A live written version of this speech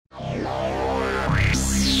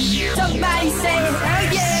Everybody say,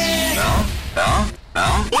 oh yeah.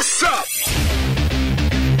 What's up?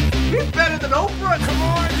 He's better than Oprah. Come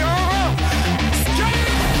on, y'all.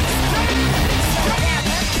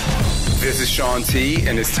 This is Sean T,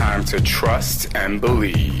 and it's time to trust and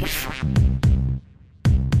believe.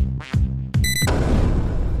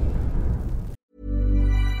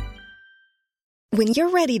 When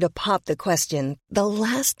you're ready to pop the question, the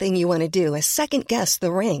last thing you want to do is second-guess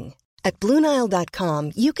the ring. At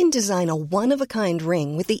BlueNile.com, you can design a one-of-a-kind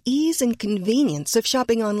ring with the ease and convenience of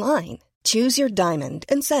shopping online. Choose your diamond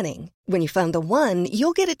and setting. When you find the one,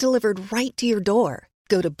 you'll get it delivered right to your door.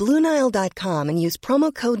 Go to BlueNile.com and use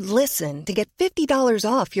promo code LISTEN to get $50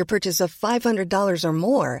 off your purchase of $500 or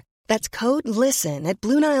more. That's code LISTEN at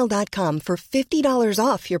BlueNile.com for $50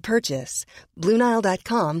 off your purchase.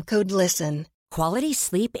 BlueNile.com, code LISTEN. Quality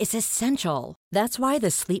sleep is essential. That's why the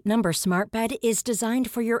Sleep Number Smart Bed is designed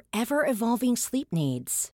for your ever-evolving sleep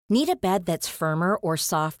needs. Need a bed that's firmer or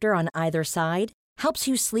softer on either side? Helps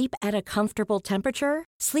you sleep at a comfortable temperature?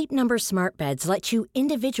 Sleep Number Smart Beds let you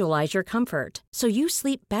individualize your comfort, so you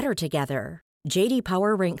sleep better together. J.D.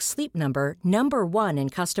 Power ranks Sleep Number number 1 in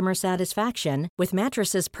customer satisfaction with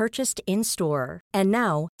mattresses purchased in-store. And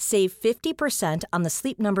now, save 50% on the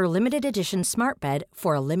Sleep Number Limited Edition Smart Bed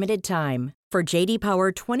for a limited time. For J.D.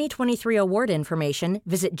 Power 2023 award information,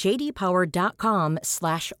 visit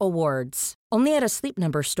jdpower.com/awards. Only at a Sleep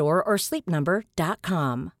Number store or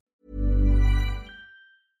sleepnumber.com.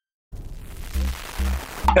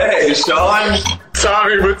 Hey, Sean.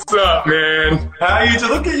 Tommy, what's up, man? How you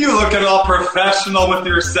doing? Look at you looking all professional with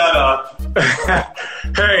your setup.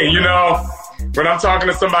 Hey, you know, when I'm talking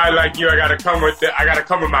to somebody like you, I gotta come with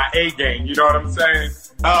my A game. You know what I'm saying?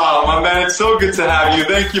 Oh, my man, it's so good to have you.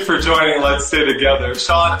 Thank you for joining Let's Stay Together.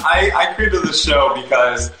 Sean, I created this show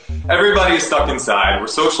because everybody is stuck inside. We're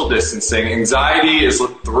social distancing. Anxiety is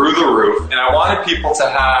through the roof. And I wanted people to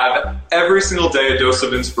have every single day a dose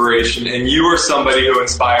of inspiration. And you are somebody who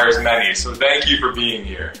inspires many. So thank you for being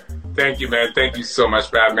here. Thank you, man. Thank you so much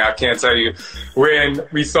for having me. I can't tell you, when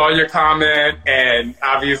we saw your comment, and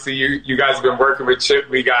obviously you guys have been working with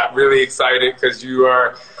Chip, we got really excited because you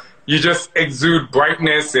just exude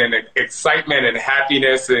brightness and excitement and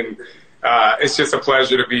happiness, and it's just a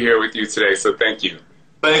pleasure to be here with you today, so thank you.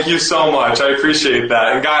 Thank you so much. I appreciate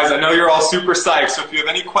that. And guys, I know you're all super psyched, so if you have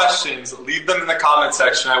any questions, leave them in the comment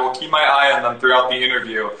section. I will keep my eye on them throughout the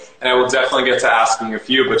interview, and I will definitely get to asking a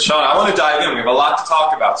few. But Sean, I want to dive in. We have a lot to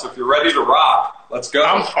talk about, so if you're ready to rock, let's go.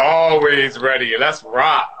 I'm always ready. Let's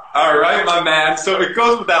rock. All right, my man. So it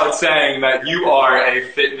goes without saying that you are a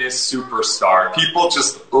fitness superstar. People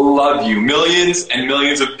just love you. Millions and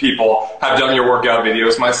millions of people have done your workout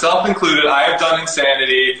videos, myself included. I have done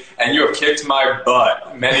Insanity, and you have kicked my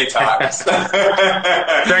butt many times.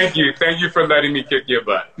 Thank you. Thank you for letting me kick your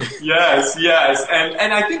butt. Yes.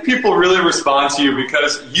 And I think people really respond to you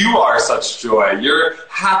because you are such joy. You're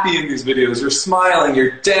happy in these videos. You're smiling,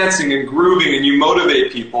 you're dancing and grooving, and you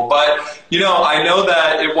motivate people. But, you know, I know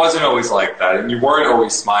that it wasn't always like that, and you weren't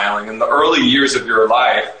always smiling. In the early years of your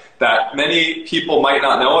life that many people might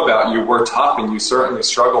not know about you were tough, and you certainly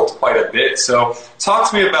struggled quite a bit. So talk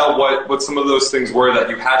to me about what some of those things were that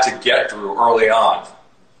you had to get through early on.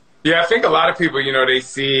 Yeah, I think a lot of people, you know, they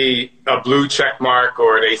see a blue check mark,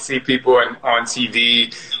 or they see people on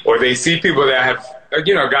TV, or they see people that have,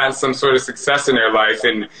 you know, gotten some sort of success in their life,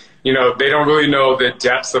 and you know, they don't really know the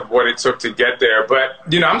depths of what it took to get there. But,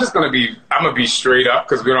 you know, I'm going to be straight up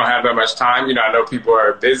because we don't have that much time. You know, I know people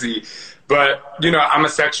are busy, but, you know, I'm a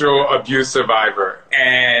sexual abuse survivor.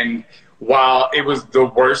 And while it was the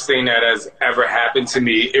worst thing that has ever happened to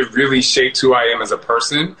me, it really shaped who I am as a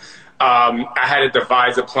person. I had to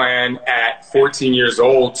devise a plan at 14 years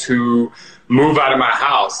old to move out of my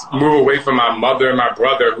house, move away from my mother and my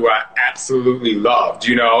brother, who I absolutely loved,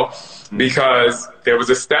 you know, because there was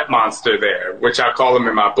a step monster there, which I call him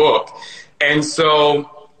in my book. And so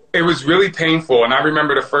it was really painful. And I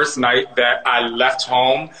remember the first night that I left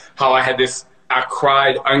home, how I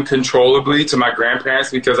cried uncontrollably to my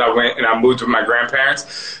grandparents because I went and I moved with my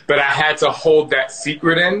grandparents. But I had to hold that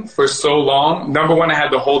secret in for so long. Number one, I had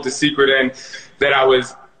to hold the secret in that I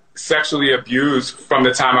was sexually abused from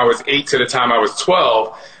the time I was 8 to the time I was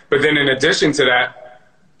 12. But then in addition to that,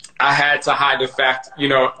 I had to hide the fact, you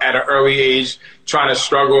know, at an early age, trying to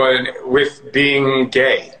struggle with being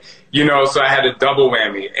gay, you know, so I had a double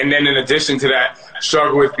whammy. And then in addition to that,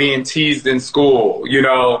 struggle with being teased in school, you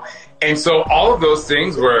know. And so all of those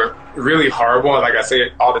things were really horrible. Like I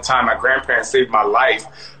say all the time, my grandparents saved my life.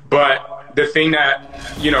 But the thing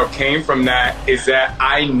that, you know, came from that is that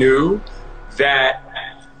I knew that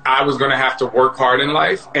I was going to have to work hard in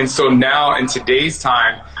life. And so now in today's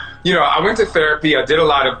time, you know, I went to therapy. I did a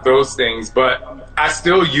lot of those things, but I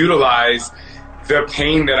still utilize the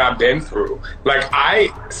pain that I've been through. Like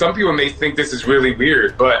some people may think this is really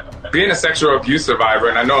weird, but being a sexual abuse survivor,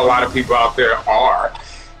 and I know a lot of people out there are,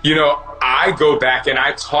 you know, I go back and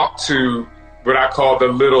I talk to what I call the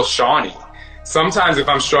little Shawnee. Sometimes if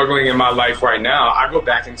I'm struggling in my life right now, I go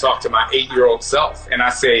back and talk to my 8-year-old self and I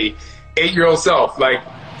say, 8-year-old self, like,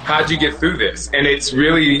 how'd you get through this? And it's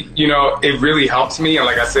really, you know, it really helps me. And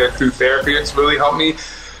like I said, through therapy, it's really helped me.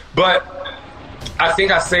 But I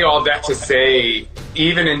think I say all that to say,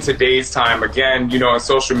 even in today's time, again, you know, on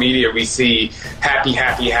social media, we see happy,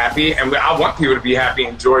 happy, happy. And I want people to be happy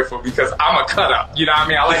and joyful because I'm a cut up. You know what I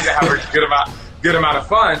mean? I like to have a good amount of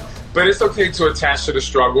fun. But it's okay to attach to the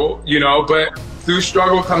struggle, you know, but through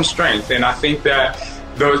struggle comes strength. And I think that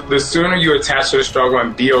the sooner you attach to the struggle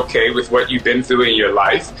and be okay with what you've been through in your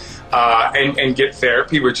life, and get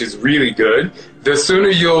therapy, which is really good, the sooner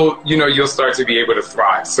you'll start to be able to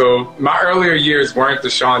thrive. So my earlier years weren't the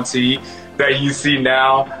Shaun T that you see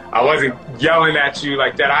now. I wasn't yelling at you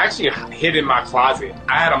like that. I actually hid in my closet.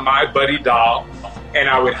 I had a My Buddy doll, and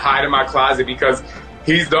I would hide in my closet because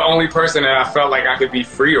he's the only person that I felt like I could be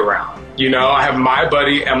free around. You know, I have My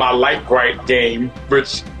Buddy and my Light Bright game,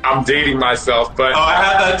 which I'm dating myself, but... Oh, I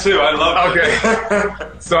had that too. I love it.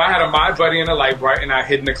 Okay. So I had a My Buddy and a Light Bright, and I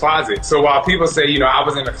hid in the closet. So while people say, you know, I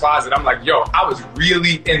was in the closet, I'm like, yo, I was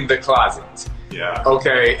really in the closet. Yeah.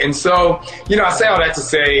 Okay. And so, you know, I say all that to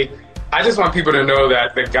say, I just want people to know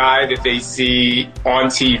that the guy that they see on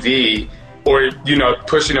TV or, you know,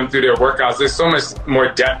 pushing them through their workouts, there's so much more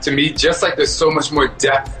depth to me, just like there's so much more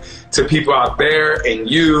depth to people out there and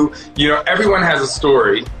you know, everyone has a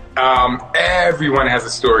story. Everyone has a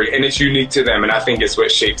story and it's unique to them. And I think it's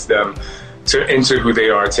what shapes them into who they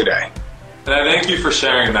are today. And I thank you for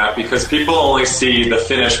sharing that because people only see the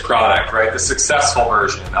finished product, right? The successful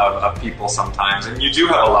version of people sometimes. And you do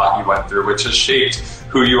have a lot you went through, which has shaped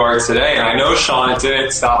who you are today. And I know, Shaun, it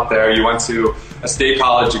didn't stop there. You went to a state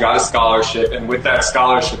college, you got a scholarship, and with that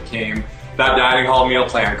scholarship came that dining hall meal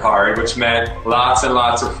plan card, which meant lots and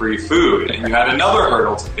lots of free food. And you had another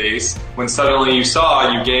hurdle to face when suddenly you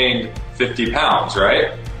saw you gained 50 pounds,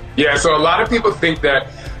 right? Yeah, so a lot of people think that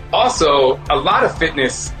also a lot of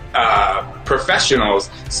fitness professionals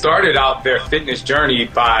started out their fitness journey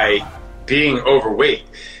by being overweight.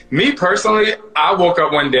 Me personally, I woke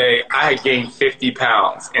up one day, I had gained 50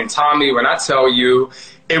 pounds. And Tommy, when I tell you,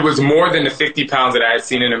 it was more than the 50 pounds that I had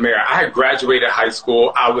seen in the mirror. I had graduated high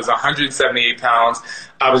school. I was 178 pounds.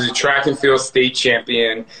 I was a track and field state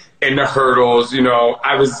champion in the hurdles. You know,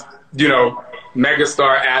 I was, you know,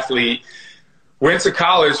 megastar athlete. Went to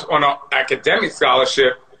college on an academic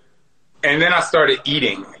scholarship. And then I started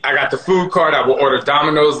eating. I got the food card. I would order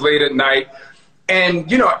Domino's late at night.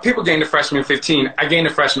 And, you know, people gain the freshman 15. I gained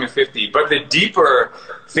the freshman 50. But the deeper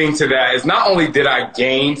thing to that is not only did I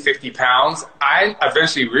gain 50 pounds, I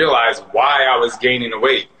eventually realized why I was gaining the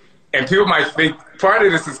weight. And people might think part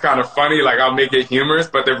of this is kind of funny, like I'll make it humorous,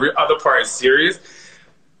 but the other part is serious.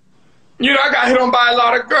 You know, I got hit on by a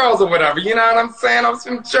lot of girls or whatever. You know what I'm saying? I was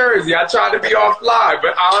from Jersey. I tried to be off live,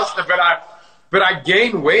 but I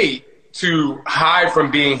gained weight to hide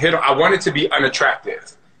from being hit on. I wanted to be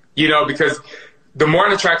unattractive, you know, because the more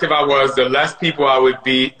unattractive I was, the less people that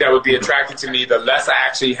would be attracted to me, the less I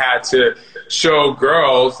actually had to show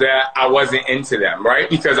girls that I wasn't into them, right?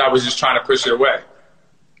 Because I was just trying to push it away.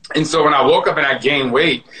 And so when I woke up and I gained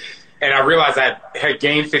weight and I realized I had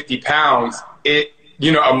gained 50 pounds,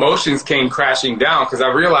 emotions came crashing down because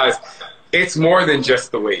I realized it's more than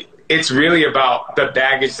just the weight. It's really about the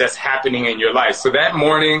baggage that's happening in your life. So that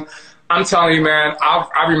morning, I'm telling you, man,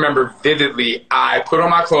 I remember vividly, I put on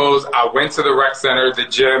my clothes, I went to the rec center, the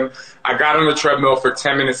gym, I got on the treadmill for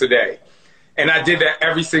 10 minutes a day. And I did that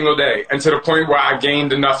every single day, and to the point where I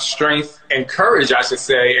gained enough strength and courage, I should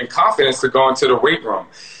say, and confidence to go into the weight room.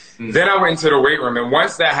 Mm-hmm. Then I went into the weight room, and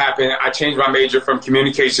once that happened, I changed my major from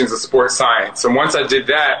communications to sports science. And once I did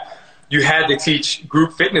that, you had to teach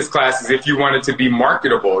group fitness classes if you wanted to be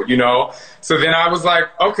marketable, you know? So then I was like,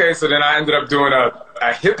 okay, so then I ended up doing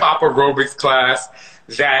a hip-hop aerobics class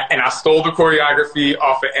and I stole the choreography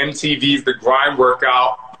off of MTV's The Grind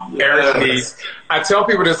Workout, yes. Eric Nies. I tell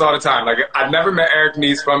people this all the time. Like, I never met Eric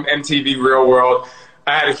Nies from MTV Real World.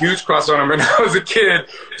 I had a huge crush on him when I was a kid.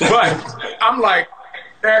 But I'm like,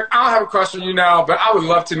 Eric, I don't have a crush on you now, but I would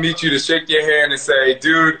love to meet you to shake your hand and say,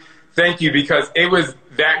 dude, thank you, because it was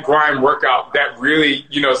that grind workout that really,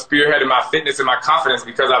 spearheaded my fitness and my confidence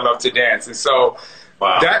because I love to dance. And so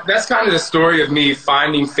wow. That's kind of the story of me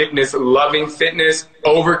finding fitness, loving fitness,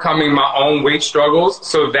 overcoming my own weight struggles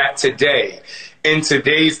so that today, in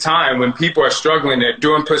today's time when people are struggling, they're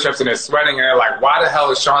doing push-ups and they're sweating and they're like, why the hell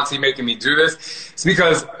is Shaun T making me do this? It's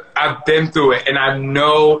because I've been through it and I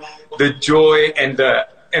know the joy and the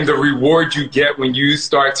reward you get when you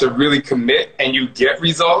start to really commit and you get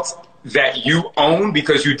results that you own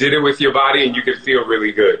because you did it with your body and you can feel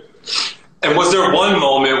really good. And was there one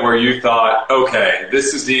moment where you thought, okay,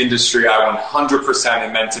 this is the industry I 100%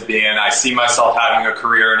 am meant to be in, I see myself having a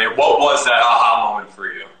career in it? What was that aha moment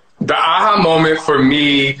for you? The aha moment for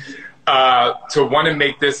me to want to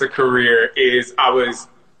make this a career is I was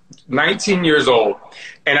 19 years old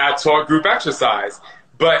and I taught group exercise.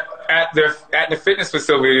 But at the fitness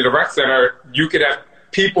facility, the rec center, you could have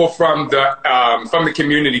people from the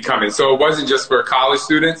community come in. So it wasn't just for college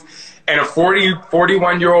students. And a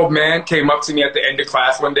 41-year-old man came up to me at the end of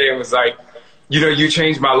class one day and was like, you know, you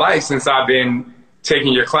changed my life since I've been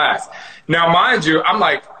taking your class. Now, mind you, I'm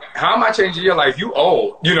like, how am I changing your life? You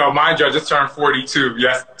old. You know, mind you, I just turned 42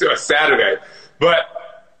 Saturday. But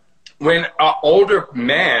when an older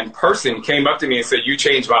person came up to me and said, you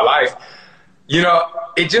changed my life, you know,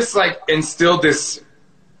 it just like instilled this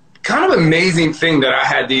kind of amazing thing that I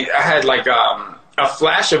had like a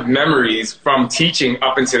flash of memories from teaching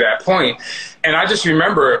up until that point. And I just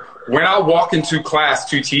remember when I walk into class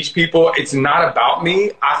to teach people, it's not about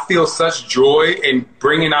me. I feel such joy in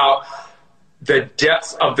bringing out the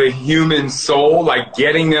depths of the human soul, like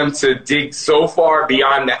getting them to dig so far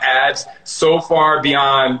beyond the abs, so far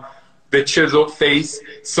beyond the chiseled face,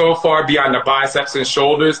 so far beyond the biceps and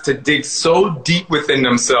shoulders, to dig so deep within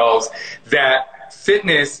themselves that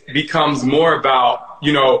fitness becomes more about,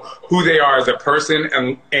 you know, who they are as a person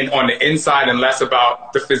and on the inside and less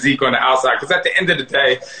about the physique on the outside. Because at the end of the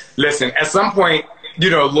day, listen, at some point,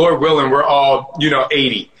 you know, Lord willing, we're all, you know,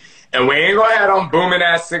 80. And we ain't gonna have them booming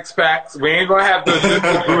ass six packs. We ain't gonna have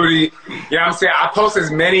the booty. You know what I'm saying? I post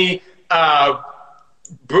as many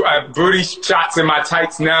booty shots in my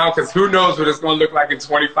tights now because who knows what it's gonna look like in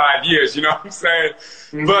 25 years. You know what I'm saying?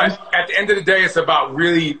 Mm-hmm. But at the end of the day, it's about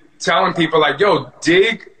really telling people like, yo,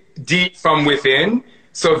 dig deep from within.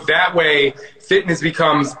 So that way fitness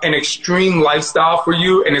becomes an extreme lifestyle for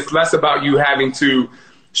you. And it's less about you having to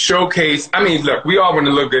showcase. I mean, look, we all want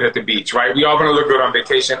to look good at the beach, right? We all want to look good on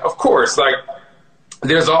vacation. Of course, like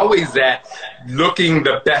there's always that looking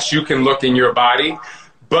the best you can look in your body,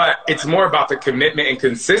 but it's more about the commitment and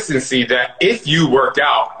consistency that if you work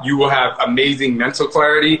out, you will have amazing mental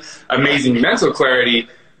clarity. Amazing mental clarity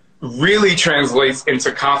really translates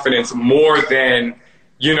into confidence more than,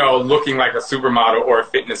 you know, looking like a supermodel or a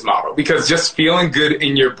fitness model, because just feeling good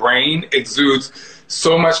in your brain exudes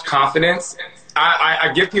so much confidence.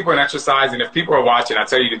 I give people an exercise, and if people are watching, I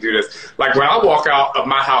tell you to do this. Like when I walk out of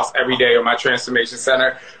my house every day or my transformation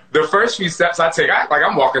center, the first few steps I take, like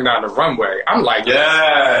I'm walking down the runway. I'm like,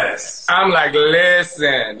 yes. I'm like,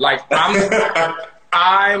 listen, like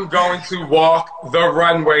I'm going to walk the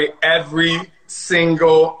runway every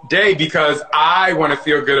single day because I want to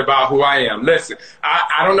feel good about who I am. Listen,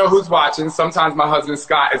 I don't know who's watching. Sometimes my husband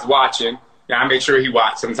Scott is watching. Yeah, I make sure he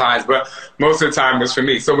watches sometimes, but most of the time it's for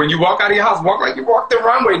me. So when you walk out of your house, walk like you walk the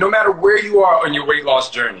runway, no matter where you are on your weight loss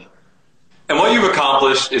journey. And what you've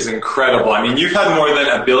accomplished is incredible. I mean, you've had more than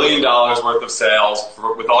 $1 billion worth of sales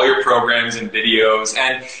with all your programs and videos.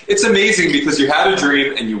 And it's amazing because you had a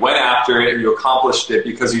dream and you went after it and you accomplished it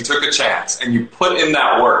because you took a chance and you put in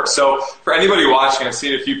that work. So for anybody watching, I've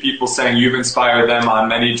seen a few people saying you've inspired them on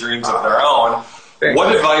many dreams of their own.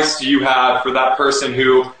 What advice do you have for that person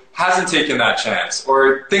who hasn't taken that chance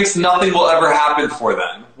or thinks nothing will ever happen for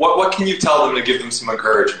them? What can you tell them to give them some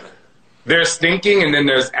encouragement? There's thinking and then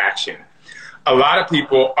there's action. A lot of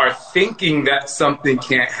people are thinking that something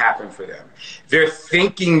can't happen for them. They're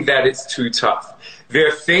thinking that it's too tough.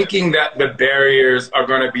 They're thinking that the barriers are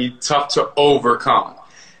going to be tough to overcome.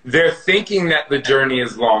 They're thinking that the journey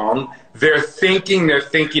is long. They're thinking.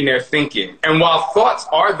 And while thoughts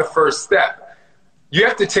are the first step, you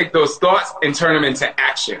have to take those thoughts and turn them into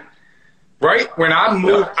action. Right? When I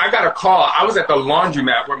moved, I got a call. I was at the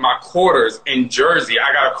laundromat with my quarters in Jersey.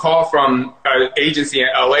 I got a call from an agency in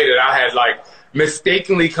LA that I had like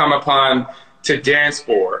mistakenly come upon to dance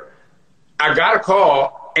for. I got a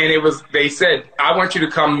call and they said, I want you to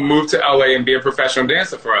come move to LA and be a professional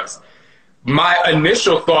dancer for us. My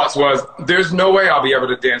initial thoughts was, there's no way I'll be able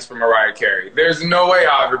to dance for Mariah Carey. There's no way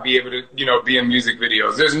I'll ever be able to, be in music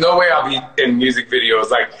videos. There's no way I'll be in music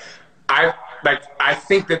videos. I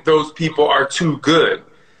think that those people are too good.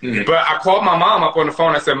 Mm-hmm. But I called my mom up on the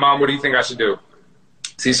phone. I said, Mom, what do you think I should do?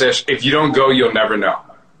 She says, if you don't go, you'll never know.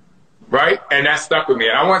 Right? And that stuck with me.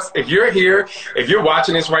 And if you're here, if you're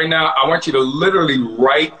watching this right now, I want you to literally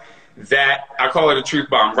write that, I call it a truth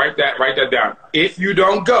bomb. Write that down. If you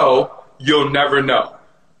don't go, you'll never know.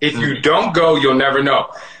 If you don't go, you'll never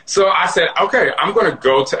know. So I said, okay, I'm going to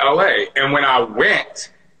go to LA. And when I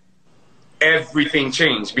went, everything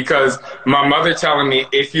changed, because my mother telling me,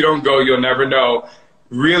 if you don't go, you'll never know,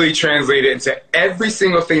 really translated into every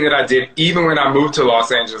single thing that I did, even when I moved to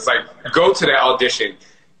Los Angeles. Like, go to the audition.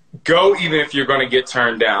 Go even if you're going to get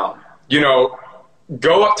turned down. You know,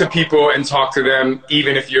 go up to people and talk to them,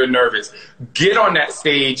 even if you're nervous. Get on that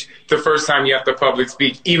stage the first time you have to public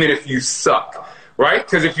speak, even if you suck, right?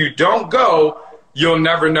 Because if you don't go, you'll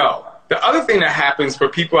never know. The other thing that happens for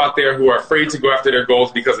people out there who are afraid to go after their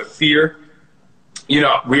goals because of fear, you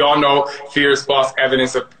know, we all know fear is false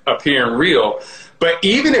evidence of appearing real. But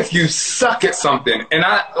even if you suck at something, and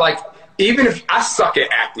even if I suck at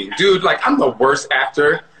acting, dude, like, I'm the worst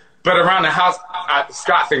actor. But around the house,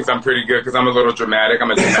 Scott thinks I'm pretty good because I'm a little dramatic.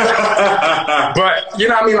 I'm a dramatic. But, you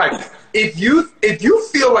know what I mean? Like, if you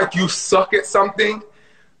feel like you suck at something,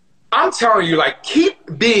 I'm telling you, like,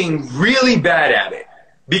 keep being really bad at it.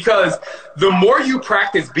 Because the more you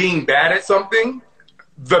practice being bad at something,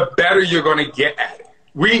 the better you're going to get at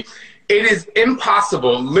it. It is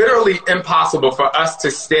impossible, literally impossible, for us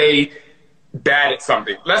to stay bad at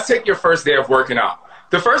something. Let's take your first day of working out.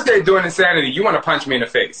 The first day doing Insanity, you want to punch me in the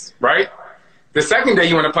face, right? The second day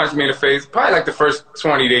you want to punch me in the face. Probably like the first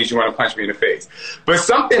 20 days you want to punch me in the face. But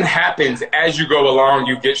something happens as you go along.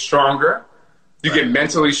 You get stronger. You get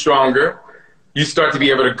mentally stronger. You start to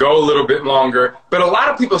be able to go a little bit longer. But a lot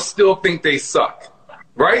of people still think they suck,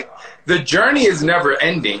 right? The journey is never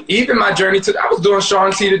ending. Even my journey I was doing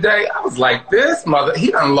Shaun T today. I was like,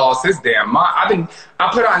 he done lost his damn mind.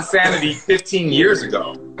 I put on Insanity 15 years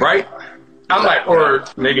ago, right? I'm like, or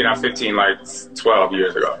maybe not 15, like 12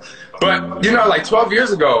 years ago. But, you know, like 12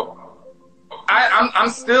 years ago, I'm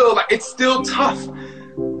still, like, it's still tough,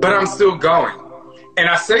 but I'm still going. And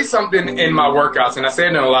I say something in my workouts, and I say it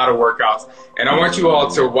in a lot of workouts, and I want you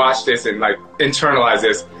all to watch this and, like, internalize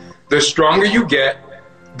this. The stronger you get,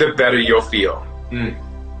 the better you'll feel.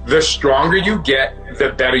 The stronger you get, the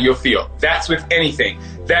better you'll feel. That's with anything.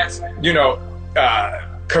 That's, you know,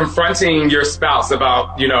 confronting your spouse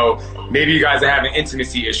about, you know, maybe you guys are having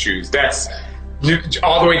intimacy issues. That's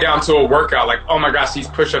all the way down to a workout. Like, oh my gosh, these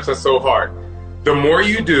push-ups are so hard. The more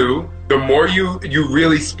you do, the more you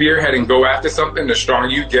really spearhead and go after something, the stronger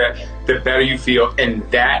you get, the better you feel. And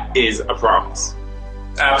that is a promise.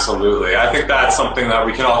 Absolutely. I think that's something that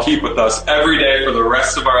we can all keep with us every day for the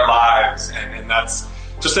rest of our lives. And that's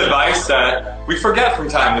just advice that we forget from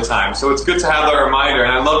time to time. So it's good to have that reminder.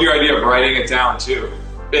 And I love your idea of writing it down too.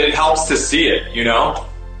 It helps to see it, you know?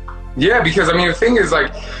 Yeah, because I mean, the thing is,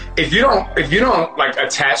 like, if you don't like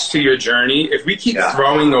attach to your journey, if we keep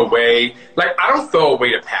throwing away, like, I don't throw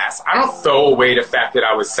away the past. I don't throw away the fact that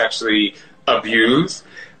I was sexually abused.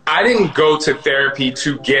 I didn't go to therapy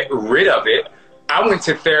to get rid of it. I went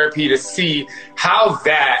to therapy to see how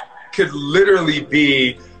that could literally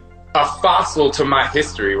be a fossil to my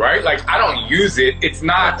history, right? Like, I don't use it. It's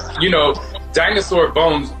not, you know, dinosaur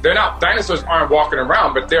bones. Dinosaurs aren't walking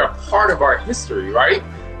around, but they're a part of our history, right?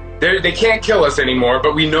 They can't kill us anymore,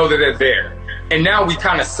 but we know that they're there. And now we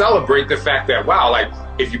kind of celebrate the fact that, wow, like,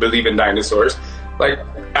 if you believe in dinosaurs, like,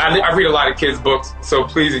 I read a lot of kids' books, so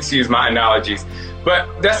please excuse my analogies.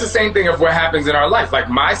 But that's the same thing of what happens in our life. Like,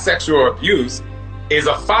 my sexual abuse is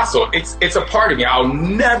a fossil. It's a part of me. I'll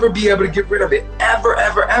never be able to get rid of it, ever,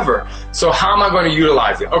 ever, ever. So how am I going to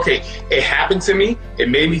utilize it? Okay, it happened to me. It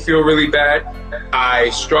made me feel really bad.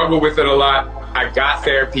 I struggle with it a lot. I got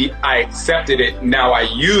therapy. I accepted it. Now I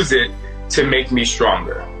use it to make me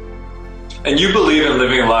stronger. And you believe in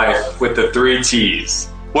living life with the 3 T's.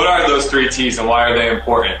 What are those 3 T's and why are they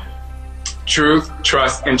important? Truth,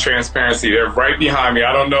 trust, and transparency. They're right behind me.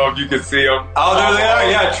 I don't know if you can see them. Oh, there they are.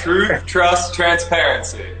 Yeah, truth, trust,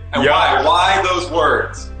 transparency. And why? Why those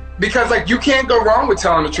words? Because, like, you can't go wrong with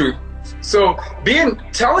telling the truth. So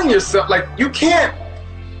telling yourself, like, you can't,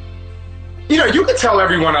 you know, you can tell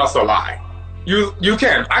everyone else a lie. You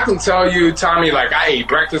can. I can tell you, Tommy, like, I ate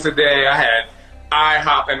breakfast today. I had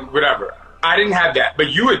IHOP and whatever. I didn't have that, but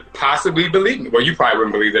you would possibly believe me. Well, you probably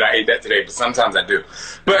wouldn't believe that I ate that today, but sometimes I do.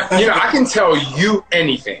 But, you know, I can tell you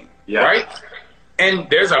anything, right? And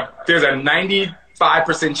there's a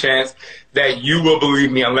 95% chance that you will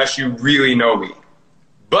believe me unless you really know me.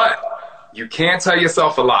 But you can't tell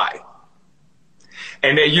yourself a lie.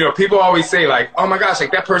 And then, you know, people always say, like, oh my gosh,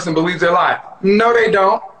 like, that person believes their lie. No, they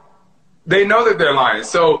don't. They know that they're lying.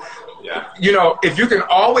 So, you know, if you can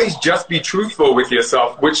always just be truthful with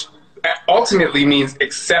yourself, which ultimately means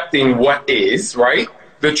accepting what is, right?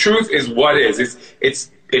 The truth is what is.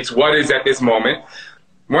 It's what is at this moment.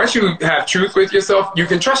 once you have truth with yourself, you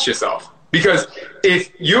can trust yourself. Because if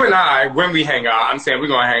you and I, when we hang out, I'm saying we're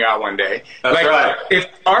going to hang out one day. That's right. If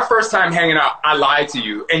our first time hanging out, I lied to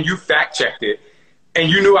you and you fact checked it and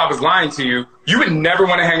you knew I was lying to you, you would never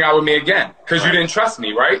want to hang out with me again because you didn't trust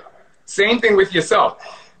me, right? Same thing with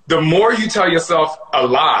yourself. The more you tell yourself a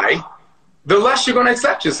lie, the less you're going to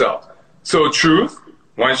accept yourself. So truth,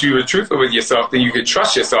 once you are truthful with yourself, then you can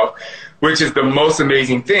trust yourself, which is the most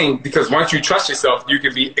amazing thing, because once you trust yourself, you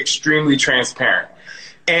can be extremely transparent.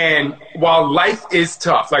 And while life is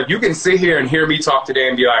tough, like you can sit here and hear me talk today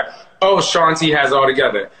and be like, oh, Shaun T has it all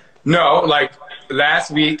together. No, like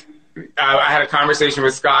last week, I had a conversation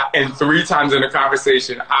with Scott, and 3 times in the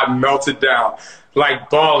conversation, I melted down, like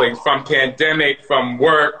bawling from pandemic, from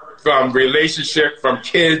work, from relationship, from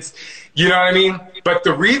kids. You know what I mean? But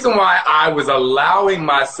the reason why I was allowing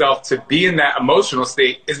myself to be in that emotional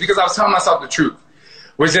state is because I was telling myself the truth,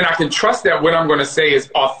 which then I can trust that what I'm going to say is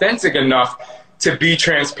authentic enough to be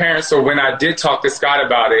transparent. So when I did talk to Scott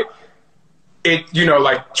about it, you know,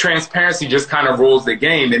 like transparency just kind of rules the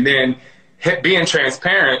game. And then being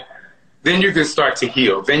transparent, then you can start to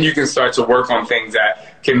heal. Then you can start to work on things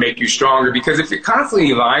that can make you stronger. Because if you're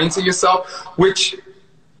constantly lying to yourself, which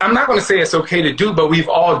I'm not going to say it's okay to do, but we've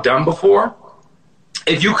all done before.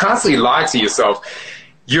 If you constantly lie to yourself,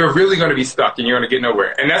 you're really going to be stuck and you're going to get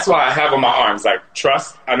nowhere. And that's why I have on my arms, like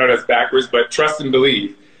trust. I know that's backwards, but trust and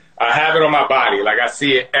believe. I have it on my body. Like I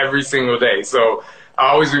see it every single day. So I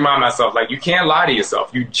always remind myself, like, you can't lie to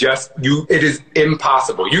yourself. It is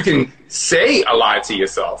impossible. You can say a lie to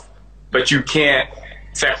yourself, but you can't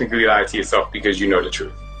technically lie to yourself because you know the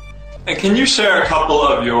truth. And can you share a couple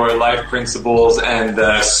of your life principles and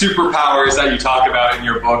the superpowers that you talk about in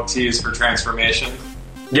your book, T's for Transformation?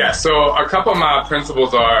 Yeah, so a couple of my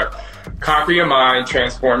principles are conquer your mind,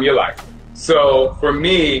 transform your life. So for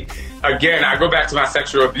me, again, I go back to my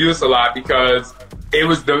sexual abuse a lot because it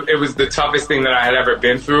was the toughest thing that I had ever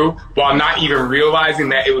been through, while not even realizing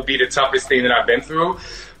that it would be the toughest thing that I've been through.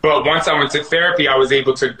 But once I went to therapy, I was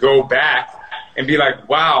able to go back and be like,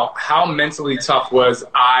 wow, how mentally tough was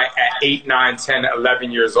I at 8, 9, 10,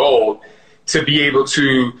 11 years old to be able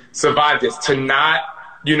to survive this, to not,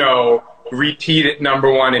 you know, repeat it, number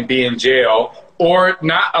one, and be in jail, or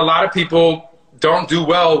not. A lot of people don't do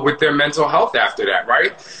well with their mental health after that,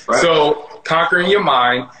 right? So conquering your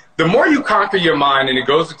mind, the more you conquer your mind, and it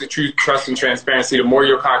goes with the truth, trust, and transparency, the more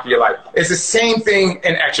you'll conquer your life. It's the same thing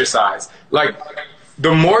in exercise. Like,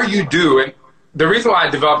 the more you do, and the reason why I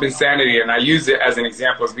developed Insanity, and I use it as an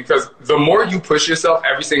example, is because the more you push yourself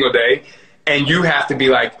every single day, and you have to be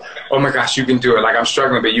like, oh my gosh, you can do it. Like, I'm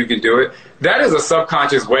struggling, but you can do it. That is a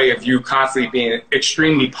subconscious way of you constantly being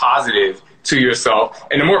extremely positive to yourself.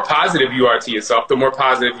 And the more positive you are to yourself, the more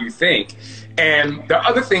positive you think. And the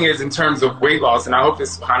other thing is, in terms of weight loss, and I hope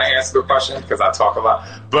this kind of answers the question because I talk a lot,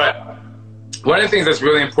 but one of the things that's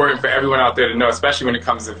really important for everyone out there to know, especially when it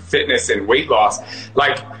comes to fitness and weight loss,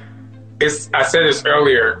 like, I said this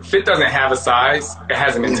earlier, fit doesn't have a size, it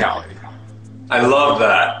has a mentality. I love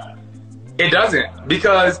that. It doesn't,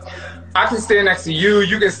 because I can stand next to you,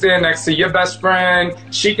 you can stand next to your best friend,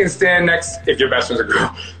 she can stand next, if your best friend's a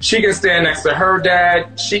girl, she can stand next to her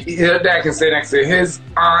dad, her dad can stand next to his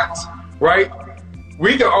aunt, right?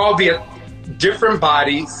 We can all be at different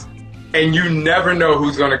bodies, and you never know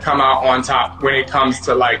who's going to come out on top when it comes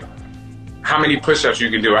to, like, how many push-ups you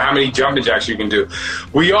can do or how many jumping jacks you can do.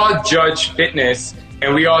 We all judge fitness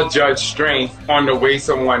and we all judge strength on the way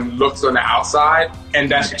someone looks on the outside,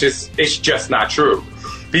 and it's just not true.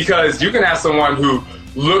 Because you can have someone who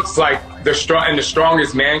looks like the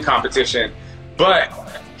strongest man competition,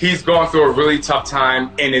 but he's going through a really tough time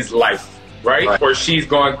in his life, right? Or she's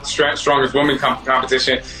going strongest woman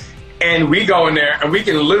competition, and we go in there and we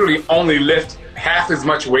can literally only lift half as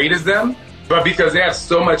much weight as them, but because they have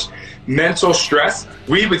so much mental stress,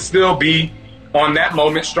 we would still be on that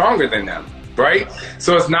moment stronger than them, right?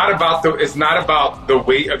 So it's not about the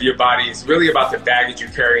weight of your body. It's really about the baggage you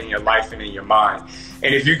carry in your life and in your mind.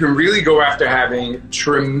 And if you can really go after having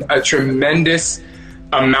a tremendous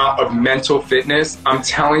amount of mental fitness, I'm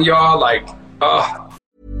telling y'all, like,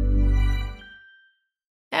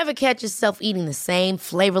 Ever catch yourself eating the same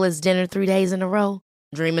flavorless dinner 3 days in a row?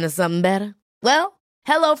 Dreaming of something better? Well,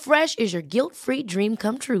 HelloFresh is your guilt-free dream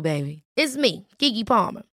come true, baby. It's me, Keke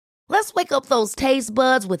Palmer. Let's wake up those taste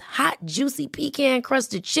buds with hot, juicy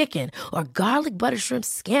pecan-crusted chicken or garlic butter shrimp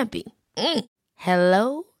scampi.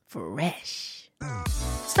 Hello Fresh.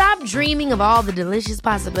 Stop dreaming of all the delicious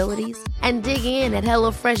possibilities and dig in at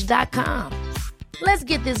HelloFresh.com. Let's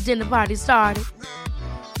get this dinner party started.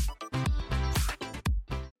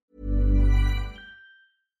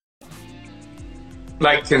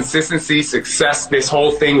 like consistency, success, this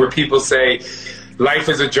whole thing where people say life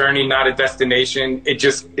is a journey, not a destination, it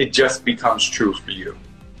just becomes true for you.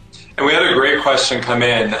 And we had a great question come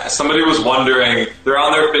in. Somebody was wondering, they're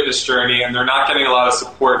on their fitness journey and they're not getting a lot of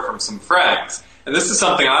support from some friends. And this is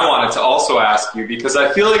something I wanted to also ask you, because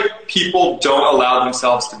I feel like people don't allow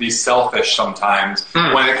themselves to be selfish sometimes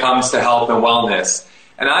when it comes to health and wellness.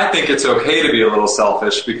 And I think it's okay to be a little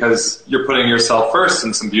selfish because you're putting yourself first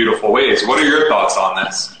in some beautiful ways. What are your thoughts on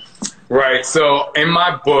this? Right. So in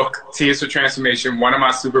my book, T is for Transformation, one of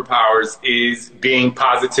my superpowers is being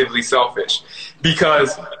positively selfish.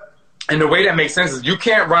 Because, and the way that makes sense is you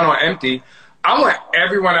can't run on empty. I want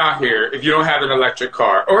everyone out here, if you don't have an electric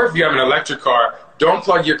car, or if you have an electric car, don't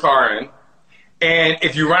plug your car in. And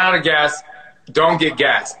if you run out of gas, don't get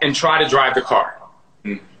gas and try to drive the car.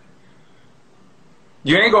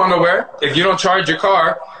 You ain't going nowhere. If you don't charge your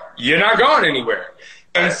car, you're not going anywhere.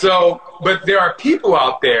 And so, but there are people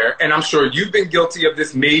out there, and I'm sure you've been guilty of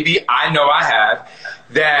this, maybe, I know I have,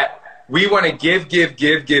 that we want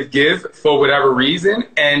to give for whatever reason.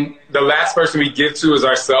 And the last person we give to is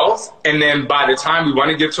ourselves. And then by the time we want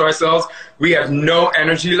to give to ourselves, we have no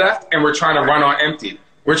energy left and we're trying to run on empty.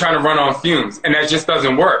 We're trying to run on fumes, and that just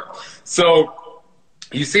doesn't work. So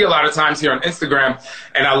you see a lot of times here on Instagram,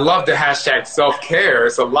 and I love the hashtag self-care.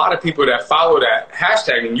 It's a lot of people that follow that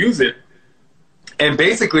hashtag and use it. And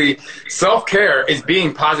basically, self-care is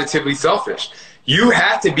being positively selfish. You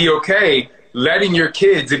have to be okay letting your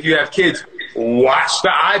kids, if you have kids, watch the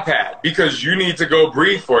iPad because you need to go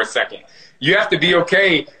breathe for a second. You have to be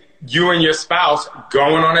okay, you and your spouse,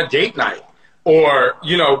 going on a date night. Or,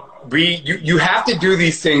 you have to do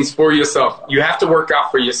these things for yourself. You have to work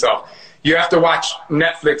out for yourself. You have to watch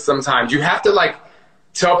Netflix sometimes. You have to,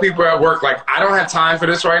 tell people at work, I don't have time for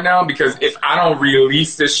this right now because if I don't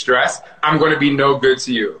release this stress, I'm going to be no good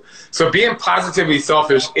to you. So being positively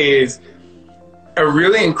selfish is a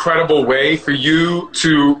really incredible way for you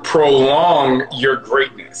to prolong your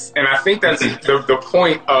greatness. And I think that's the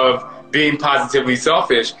point of being positively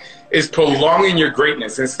selfish is prolonging your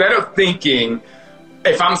greatness. Instead of thinking,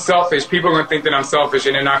 if I'm selfish, people are going to think that I'm selfish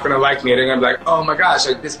and they're not going to like me. They're going to be like, oh my gosh,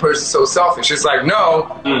 this person's so selfish. It's like,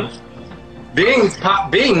 no.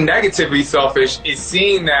 Being negatively selfish is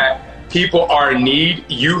seeing that people are in need,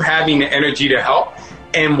 you having the energy to help,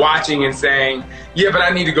 and watching and saying, yeah, but I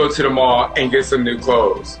need to go to the mall and get some new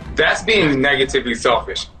clothes. That's being negatively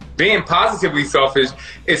selfish. Being positively selfish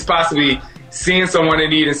is possibly seeing someone in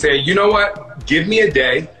need and saying, you know what, give me a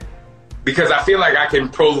day, because I feel like I can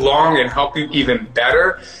prolong and help you even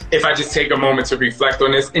better if I just take a moment to reflect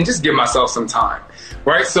on this and just give myself some time,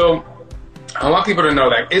 right? So I want people to know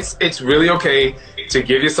that it's really okay to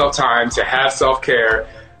give yourself time, to have self-care.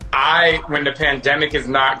 When the pandemic is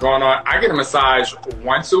not going on, I get a massage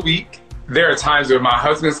once a week. There are times where my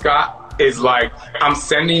husband, Scott, is like, I'm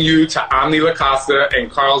sending you to Omni La Costa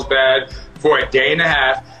and Carlsbad for a day and a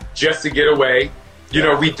half just to get away.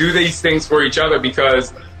 We do these things for each other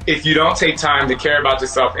because if you don't take time to care about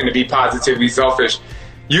yourself and to be positively selfish,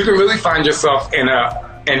 you can really find yourself in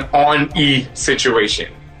an on-E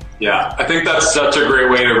situation. Yeah, I think that's such a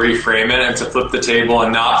great way to reframe it and to flip the table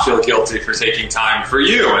and not feel guilty for taking time for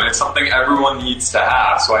you. And it's something everyone needs to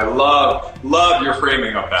have. So I love your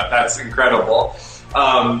framing of that. That's incredible.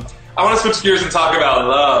 I want to switch gears and talk about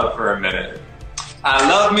love for a minute. I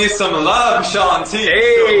love me some love, Shaun T.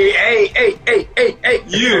 Hey.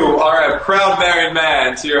 You are a proud married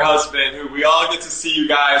man to your husband, who we all get to see you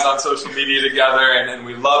guys on social media together, and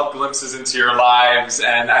we love glimpses into your lives.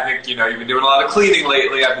 And I think, you've been doing a lot of cleaning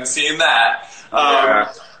lately. I've been seeing that.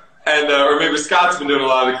 Or maybe Scott's been doing a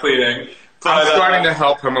lot of cleaning. I'm starting to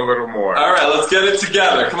help him a little more. All right, let's get it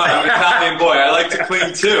together. Come on, I'm an Italian boy. I like to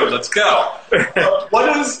clean too. Let's go. What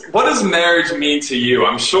does marriage mean to you?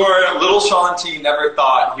 I'm sure little Shaun T never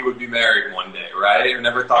thought he would be married one day, right? Or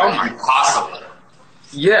never thought it would be possible.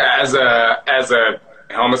 Yeah, as a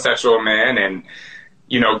homosexual man, and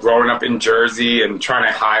growing up in Jersey and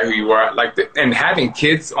trying to hide who you are, and having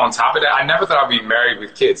kids on top of that, I never thought I'd be married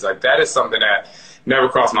with kids. That is something that never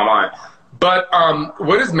crossed my mind. But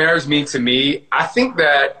what does marriage mean to me? I think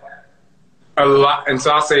that a lot, and so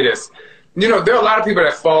I'll say this. There are a lot of people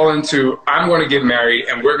that fall into, I'm going to get married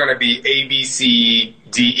and we're going to be A, B, C,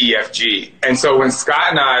 D, E, F, G. And so when Scott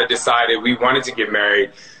and I decided we wanted to get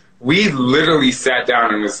married, we literally sat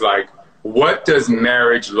down and was like, what does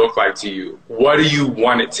marriage look like to you? What do you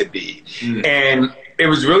want it to be? And it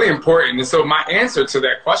was really important. And so my answer to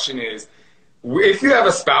that question is, if you have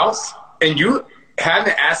a spouse and you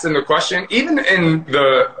haven't asked them the question, even in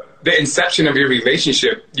the inception of your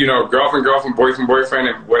relationship, girlfriend, boyfriend,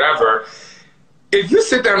 and whatever, if you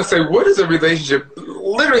sit down and say, what does a relationship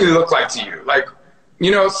literally look like to you? Like,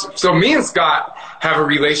 you know, so me and Scott have a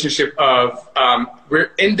relationship of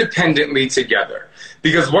we're independently together.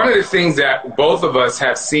 Because one of the things that both of us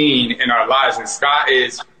have seen in our lives, and Scott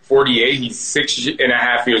is 48, he's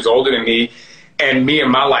 6.5 years older than me, and me in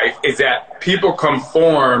my life, is that people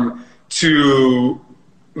conform to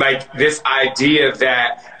like this idea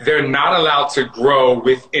that they're not allowed to grow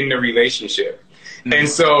within the relationship. Mm-hmm. And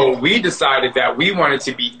so we decided that we wanted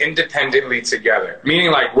to be independently together, meaning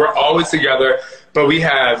like we're always together, but we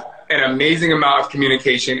have an amazing amount of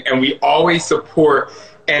communication, and we always support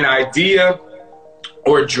an idea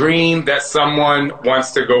or dream that someone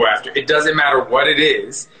wants to go after. It doesn't matter what it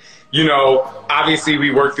is. You know, obviously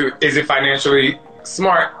we work through, is it financially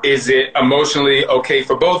smart? Is it emotionally okay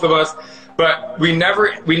for both of us? But we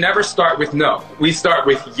never start with no. We start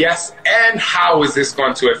with yes, and how is this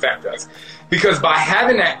going to affect us? Because by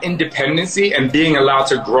having that independency and being allowed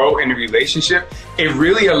to grow in a relationship, it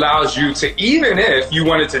really allows you to, even if you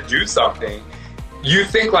wanted to do something, you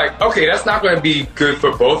think like, okay, that's not going to be good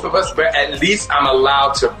for both of us, but at least I'm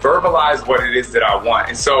allowed to verbalize what it is that I want.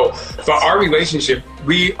 And so for our relationship,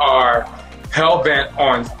 we are hell-bent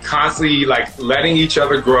on constantly like letting each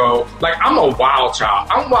other grow. Like, I'm a wild child.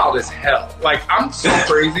 I'm wild as hell. Like, I'm so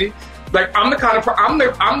crazy. Like, I'm the kind of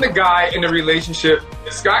I'm the guy in the relationship.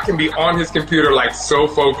 Scott can be on his computer like so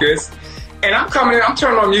focused, and I'm coming in, I'm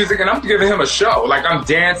turning on music, and I'm giving him a show. Like, I'm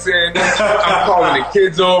dancing, I'm calling the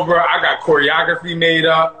kids over, I got choreography made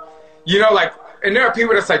up, you know, like, and there are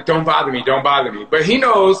people that's like, don't bother me. But he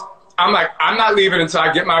knows I'm like, I'm not leaving until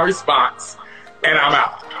I get my response, and I'm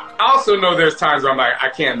out. I also know there's times where I'm like, I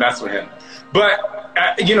can't mess with him.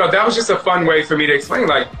 But, you know, that was just a fun way for me to explain,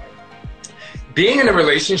 like, being in a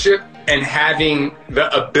relationship and having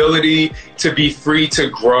the ability to be free to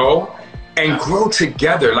grow and grow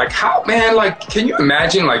together. Like, how, man, like, can you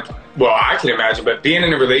imagine, like, well, I can imagine, but being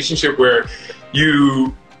in a relationship where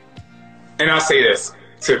you, and I'll say this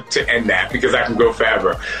to end that because I can go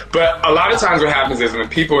forever, but a lot of times what happens is when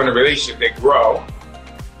people are in a relationship, they grow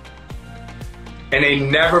and they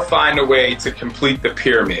never find a way to complete the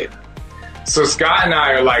pyramid. So Scott and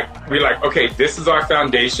I are like, we're like, okay, this is our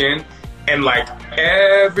foundation. And like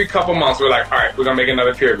every couple months, we're like, all right, we're gonna make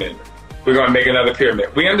another pyramid. We're gonna make another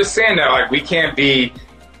pyramid. We understand that like we can't be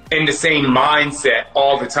in the same mindset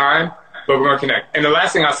all the time, but we're gonna connect. And the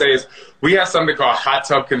last thing I'll say is we have something called Hot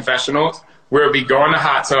Tub Confessionals, where we go in the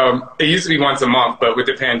hot tub. It used to be once a month, but with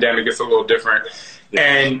the pandemic, it's a little different. Yeah.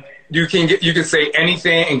 And you can say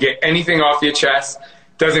anything and get anything off your chest.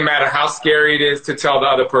 Doesn't matter how scary it is to tell the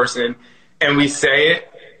other person. And we say it.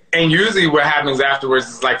 And usually what happens afterwards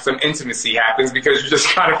is like some intimacy happens because you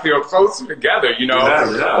just gotta feel closer together, you know,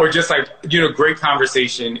 yeah. Or just like, you know, great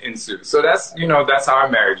conversation ensues. So that's, you know, that's how our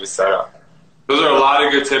marriage is set up. Those are a lot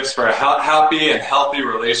of good tips for a happy and healthy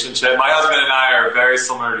relationship. My husband and I are very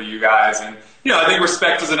similar to you guys. And, you know, I think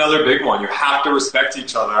respect is another big one. You have to respect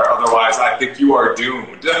each other. Otherwise, I think you are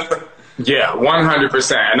doomed. Yeah,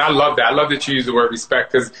 100%. And I love that. I love that you use the word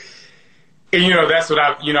respect because, you know, that's what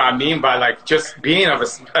I mean by like just being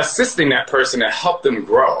assisting that person to help them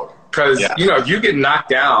grow. Because, yeah. You know, if you get knocked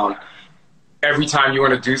down every time you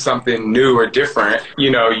want to do something new or different,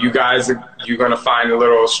 you know, you're going to find a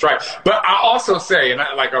little strife. But I also say, and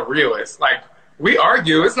I, like a realist, like we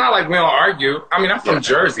argue. It's not like we don't argue. I mean, I'm from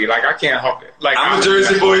Jersey. Like I can't help it. Like I'm a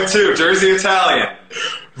Jersey boy too. Jersey Italian.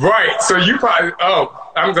 Right. So you probably,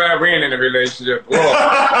 I'm glad we ain't in a relationship.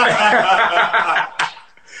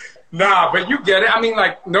 Nah, but you get it. I mean,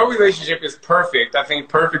 like, no relationship is perfect. I think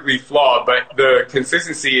perfectly flawed, but the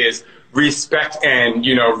consistency is respect and,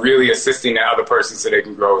 you know, really assisting that other person so they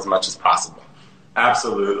can grow as much as possible.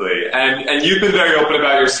 Absolutely. And you've been very open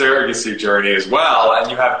about your surrogacy journey as well, and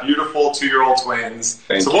you have beautiful 2-year-old twins.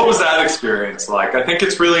 Thank you. What was that experience like? I think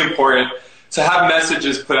it's really important to have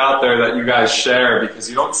messages put out there that you guys share because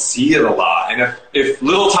you don't see it a lot. And if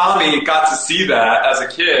little Tommy got to see that as a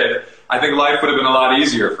kid, I think life would have been a lot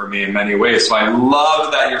easier for me in many ways. So I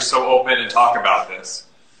love that you're so open and talk about this.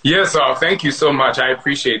 Yes, thank you so much. I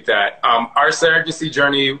appreciate that. Our surrogacy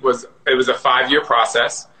journey was a 5-year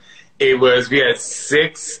process. We had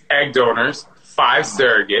 6 egg donors, 5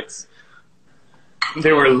 surrogates.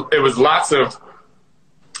 It was lots of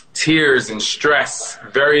tears and stress,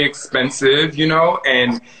 very expensive, you know,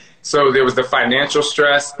 and so there was the financial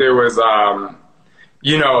stress. There was,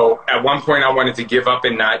 you know, at one point I wanted to give up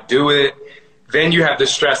and not do it. Then you have the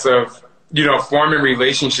stress of, you know, forming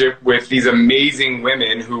relationship with these amazing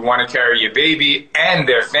women who want to carry your baby and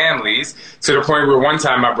their families, to the point where one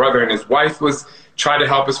time my brother and his wife was tried to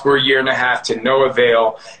help us for a year and a half to no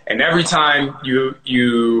avail. And every time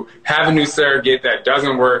you have a new surrogate that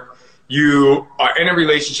doesn't work, you are in a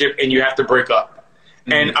relationship and you have to break up.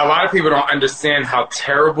 Mm-hmm. And a lot of people don't understand how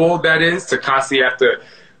terrible that is to constantly have to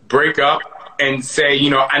break up and say,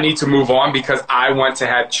 I need to move on because I want to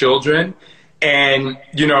have children. And,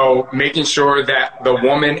 making sure that the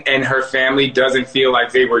woman and her family doesn't feel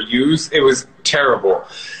like they were used. It was terrible.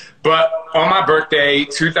 But on my birthday,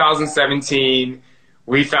 2017,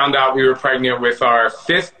 we found out we were pregnant with our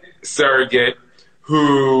 5th surrogate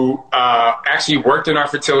who actually worked in our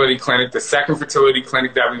fertility clinic, the second fertility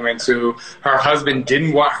clinic that we went to. Her husband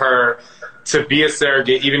didn't want her to be a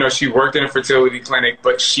surrogate, even though she worked in a fertility clinic,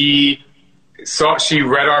 but she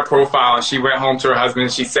read our profile and she went home to her husband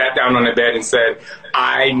and she sat down on the bed and said,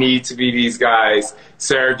 I need to be these guys'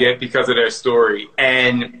 surrogate because of their story.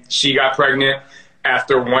 And she got pregnant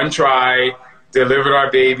after one try, delivered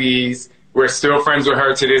our babies. We're still friends with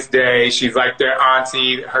her to this day. She's like their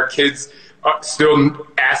auntie. Her kids still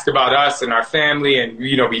ask about us and our family, and,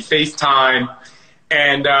 we FaceTime.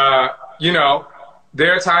 And,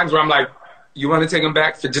 there are times where I'm like, you want to take them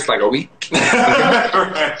back for just like a week?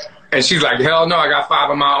 And she's like, hell no, I got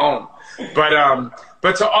 5 of my own.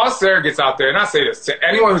 But to all surrogates out there, and I say this, to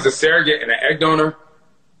anyone who's a surrogate and an egg donor,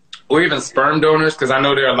 or even sperm donors, because I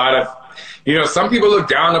know there are a lot of, some people look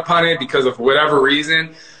down upon it because of whatever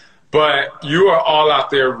reason, but you are all out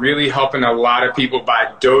there really helping a lot of people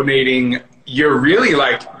by donating. You're really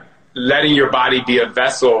like letting your body be a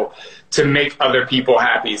vessel to make other people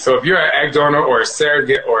happy. So if you're an egg donor or a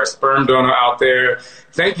surrogate or a sperm donor out there,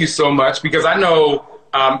 thank you so much, because I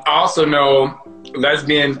also know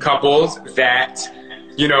lesbian couples that,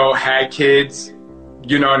 had kids,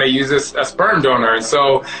 and they use a sperm donor. And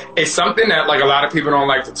so it's something that like a lot of people don't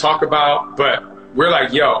like to talk about, but we're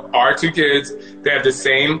like, our 2 kids, they have the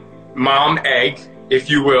same mom egg, if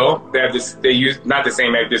you will. They use not the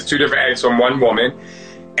same egg, there's 2 different eggs from one woman.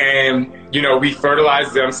 And, we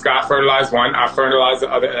fertilized them. Scott fertilized one, I fertilized the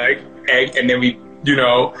other egg, and then we,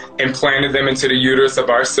 implanted them into the uterus of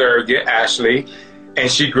our surrogate, Ashley, and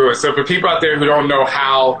she grew it. So for people out there who don't know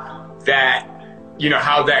how that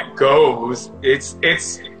goes, it's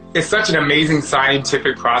such an amazing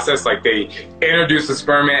scientific process. Like, they introduce the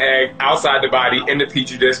sperm and egg outside the body in the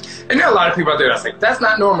petri dish. And there are a lot of people out there that's like, that's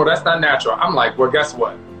not normal, that's not natural. I'm like, well, guess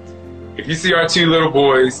what? If you see our 2 little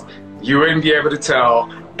boys, you wouldn't be able to tell.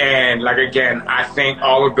 And like, again, I thank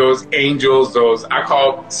all of those angels, I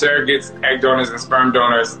call surrogates, egg donors, and sperm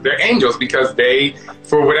donors, they're angels, because they,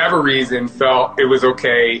 for whatever reason, felt it was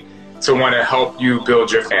okay to want to help you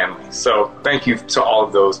build your family. So thank you to all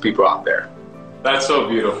of those people out there. That's so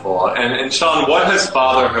beautiful. And Sean, what has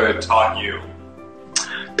fatherhood taught you?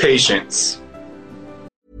 Patience.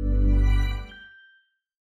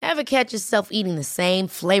 Ever catch yourself eating the same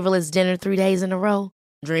flavorless dinner 3 days in a row?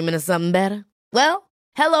 Dreaming of something better? Well,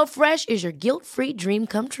 HelloFresh is your guilt-free dream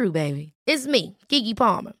come true, baby. It's me, Keke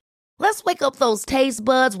Palmer. Let's wake up those taste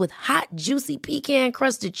buds with hot, juicy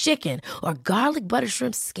pecan-crusted chicken or garlic butter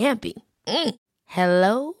shrimp scampi.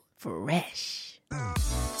 Hello Fresh.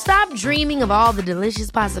 Stop dreaming of all the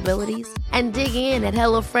delicious possibilities and dig in at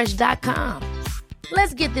HelloFresh.com.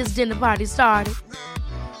 Let's get this dinner party started.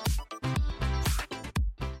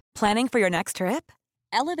 Planning for your next trip?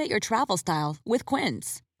 Elevate your travel style with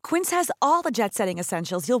Quince. Quince has all the jet-setting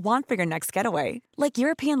essentials you'll want for your next getaway, like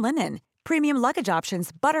European linen, premium luggage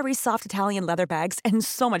options, buttery soft Italian leather bags, and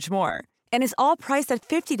so much more. And is all priced at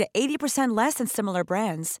 50 to 80% less than similar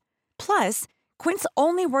brands. Plus, Quince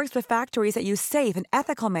only works with factories that use safe and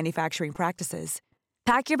ethical manufacturing practices.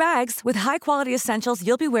 Pack your bags with high-quality essentials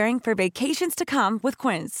you'll be wearing for vacations to come with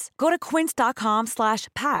Quince. Go to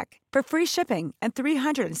quince.com/pack for free shipping and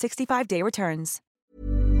 365-day returns.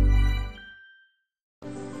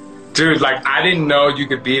 Dude, like, I didn't know you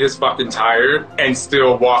could be this fucking tired and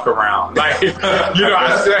still walk around. Like,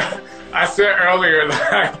 I said earlier,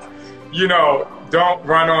 like, don't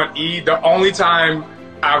run on E. The only time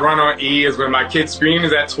I run on E is when my kid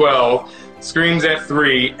screams at 12, screams at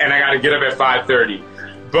 3, and I got to get up at 5:30.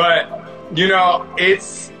 But,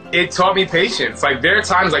 it taught me patience. Like, there are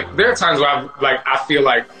times where I feel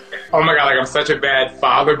like, oh my God, like I'm such a bad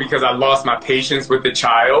father because I lost my patience with the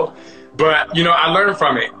child. But, I learned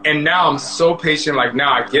from it. And now I'm so patient. Like,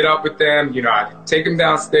 now I get up with them, I take them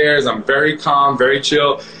downstairs. I'm very calm, very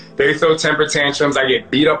chill. They throw temper tantrums. I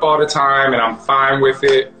get beat up all the time, and I'm fine with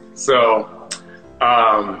it. So,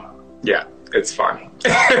 yeah, it's fun.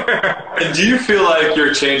 And do you feel like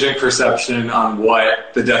you're changing perception on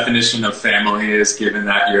what the definition of family is, given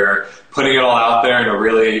that you're putting it all out there in a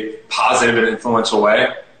really positive and influential way?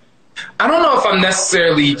 I don't know if I'm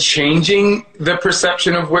necessarily changing the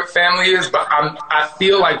perception of what family is, but I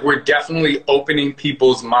feel like we're definitely opening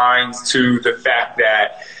people's minds to the fact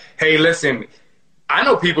that, hey, listen, I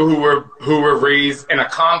know people who were raised in a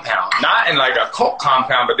compound, not in like a cult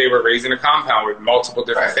compound, but they were raised in a compound with multiple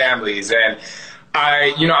different families. And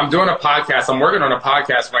I'm doing a podcast. I'm working on a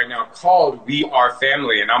podcast right now called We Are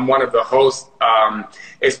Family, and I'm one of the hosts.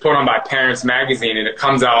 It's put on by Parents Magazine, and it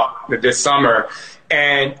comes out this summer.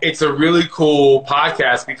 And it's a really cool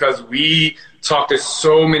podcast because we talk to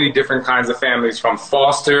so many different kinds of families, from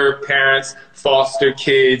foster parents, foster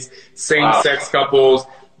kids, same-sex couples,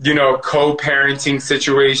 co-parenting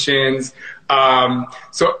situations.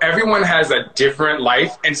 So everyone has a different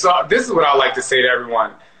life. And so this is what I like to say to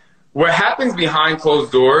everyone. What happens behind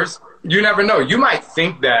closed doors, you never know. You might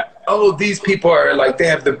think that, oh, these people are like, they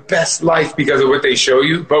have the best life because of what they show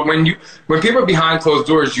you. But when people are behind closed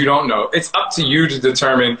doors, you don't know. It's up to you to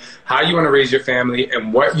determine how you want to raise your family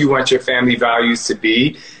and what you want your family values to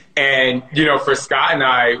be. And, for Scott and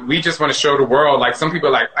I, we just want to show the world, like, some people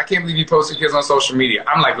are like, I can't believe you posted kids on social media.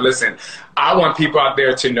 I'm like, listen, I want people out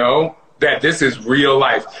there to know that this is real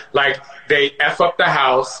life. Like, they F up the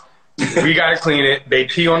house. We got to clean it. They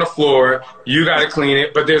pee on the floor. You got to clean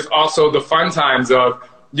it. But there's also the fun times of,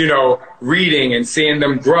 reading and seeing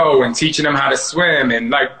them grow and teaching them how to swim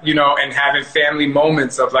and and having family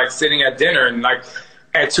moments of like sitting at dinner. And like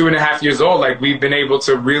at 2.5 years old, like we've been able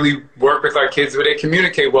to really work with our kids where they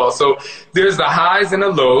communicate well. So there's the highs and the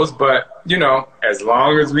lows, but as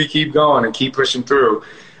long as we keep going and keep pushing through,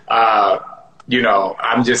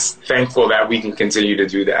 I'm just thankful that we can continue to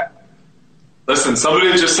do that. Listen,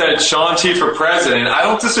 somebody just said Shaun T for president. I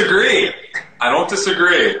don't disagree. I'll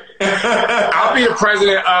be the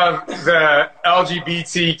president of the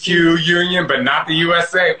LGBTQ union, but not the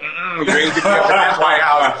USA. You ain't getting up in that White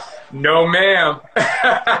House. No, ma'am.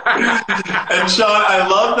 And Shaun, I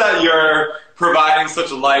love that you're providing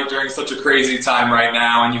such a light during such a crazy time right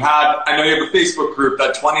now. And I know you have a Facebook group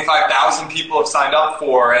that 25,000 people have signed up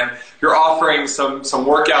for, and you're offering some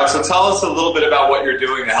workouts. So tell us a little bit about what you're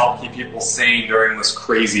doing to help keep people sane during this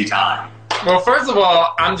crazy time. Well, first of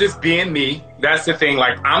all, I'm just being me. That's the thing.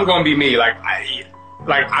 Like, I'm going to be me.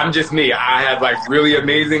 I'm just me. I have like really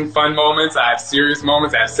amazing fun moments. I have serious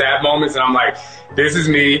moments. I have sad moments. And I'm like, this is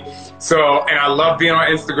me. So, and I love being on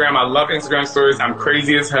Instagram. I love Instagram stories. I'm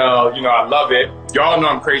crazy as hell. I love it. Y'all know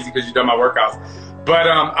I'm crazy because you've done my workouts. But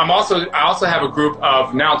I also have a group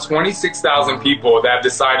of now 26,000 people that have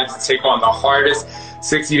decided to take on the hardest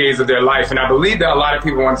 60 days of their life. And I believe that a lot of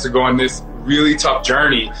people want to go on this really tough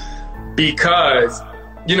journey because,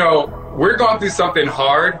 we're going through something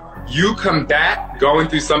hard. You combat going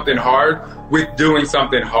through something hard with doing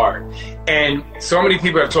something hard. And so many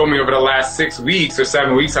people have told me over the last 6 weeks or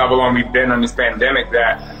 7 weeks, however long we've been on this pandemic,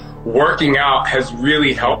 that working out has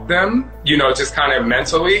really helped them, just kind of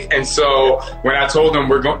mentally. And so when I told them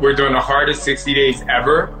we're doing the hardest 60 days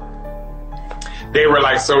ever, they were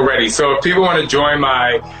like so ready. So if people want to join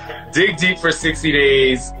my Dig Deep for 60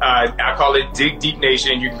 days, I call it Dig Deep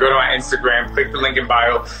Nation. You can go to my Instagram, click the link in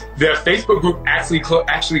bio. The Facebook group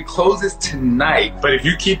actually closes tonight. But if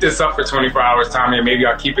you keep this up for 24 hours, Tommy, maybe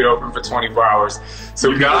I'll keep it open for 24 hours.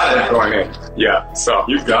 So you got it. Going in. Yeah. So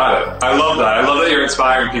you've got it. I love that. I love that you're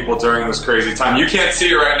inspiring people during this crazy time. You can't see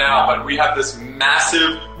it right now, but we have this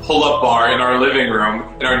massive pull-up bar in our living room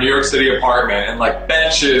in our New York City apartment, and like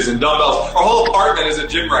benches and dumbbells. Our whole apartment is a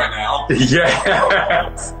gym right now.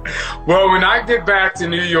 Yes. Well, when I get back to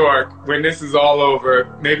New York, when this is all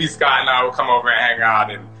over, maybe Scott and I will come over and hang out,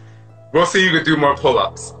 and we'll see who can do more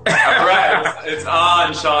pull-ups. All right. It's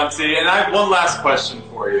on, Shaun T. And I have one last question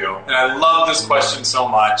for you, and I love this question so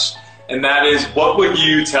much, and that is, what would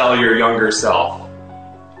you tell your younger self?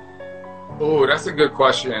 Oh, that's a good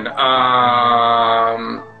question.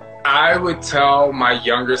 I would tell my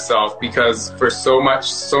younger self, because for so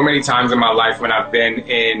many times in my life when I've been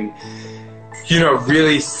in,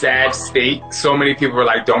 really sad state, so many people were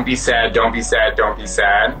like, don't be sad, don't be sad, don't be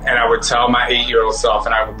sad. And I would tell my 8-year-old self,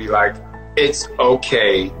 and I would be like, it's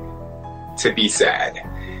okay to be sad,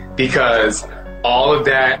 because all of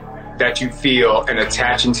that you feel and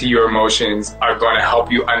attaching to your emotions are going to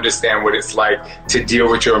help you understand what it's like to deal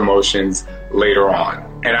with your emotions later on.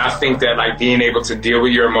 And I think that like being able to deal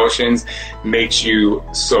with your emotions makes you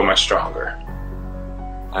so much stronger.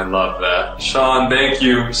 I love that. Shaun, thank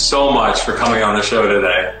you so much for coming on the show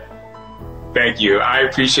today. Thank you. I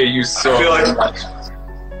appreciate you so much.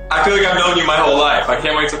 I feel like I've known you my whole life. I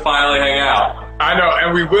can't wait to finally hang out. I know,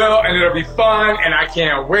 and we will, and it'll be fun, and I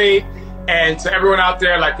can't wait. And to everyone out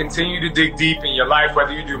there, like, continue to dig deep in your life,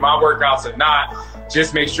 whether you do my workouts or not.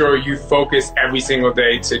 Just make sure you focus every single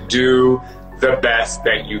day to do the best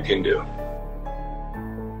that you can do.